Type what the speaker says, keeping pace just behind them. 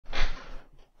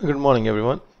Good morning,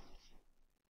 everyone.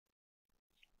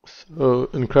 So,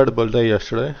 incredible day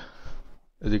yesterday.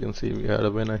 As you can see, we had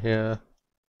a winner here.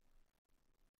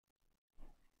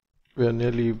 We are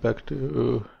nearly back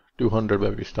to 200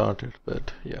 where we started,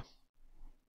 but yeah.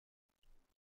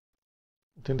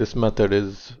 I think this method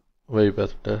is way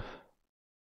better.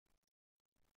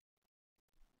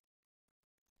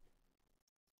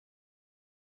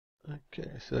 Okay,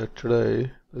 so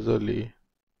today is only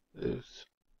is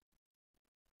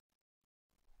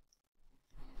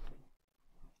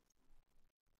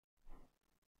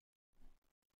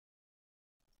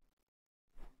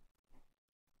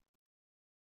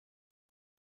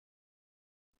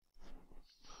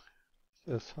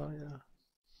yes, higher.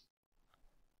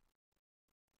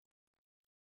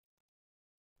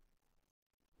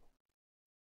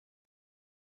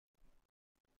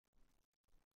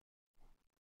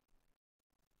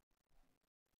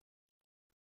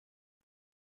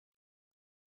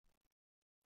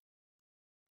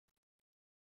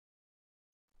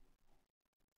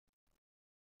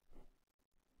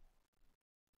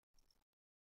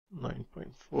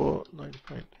 9.4,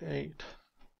 9.8.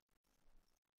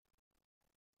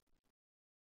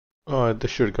 Oh, this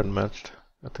should get matched.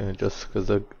 I think just because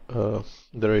the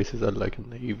races are like in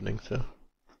the evening, so.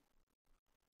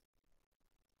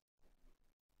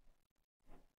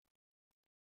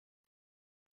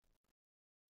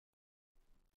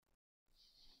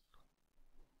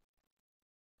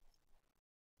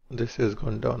 This has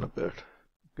gone down a bit.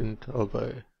 You can tell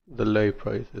by the lay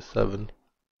price is 7.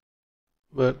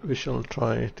 But we shall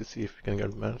try to see if we can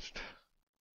get matched.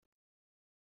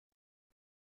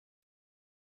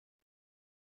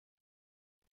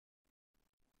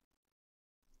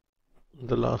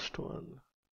 The last one.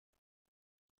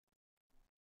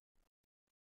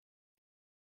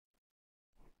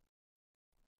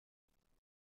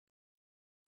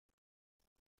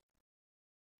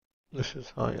 This is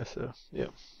higher, so yeah.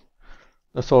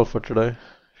 That's all for today.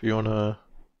 If you wanna,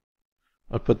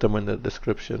 I'll put them in the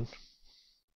description.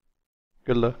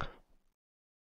 Good luck.